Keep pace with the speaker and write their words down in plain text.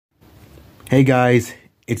Hey guys,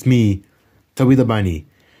 it's me, Toby the Bunny.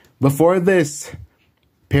 Before this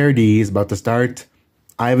parody is about to start,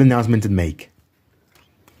 I have an announcement to make.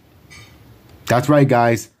 That's right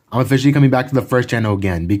guys, I'm officially coming back to the first channel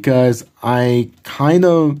again because I kind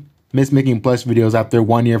of miss making plush videos after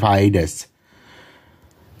 1 year of hiatus.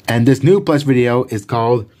 And this new plush video is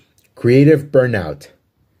called Creative Burnout.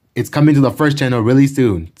 It's coming to the first channel really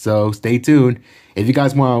soon, so stay tuned. If you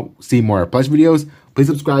guys want to see more plush videos, please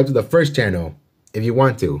subscribe to the first channel if you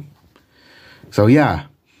want to. So yeah,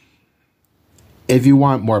 if you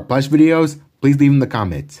want more plush videos, please leave in the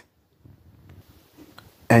comments.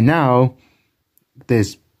 And now,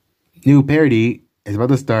 this new parody is about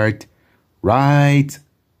to start right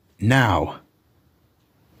now.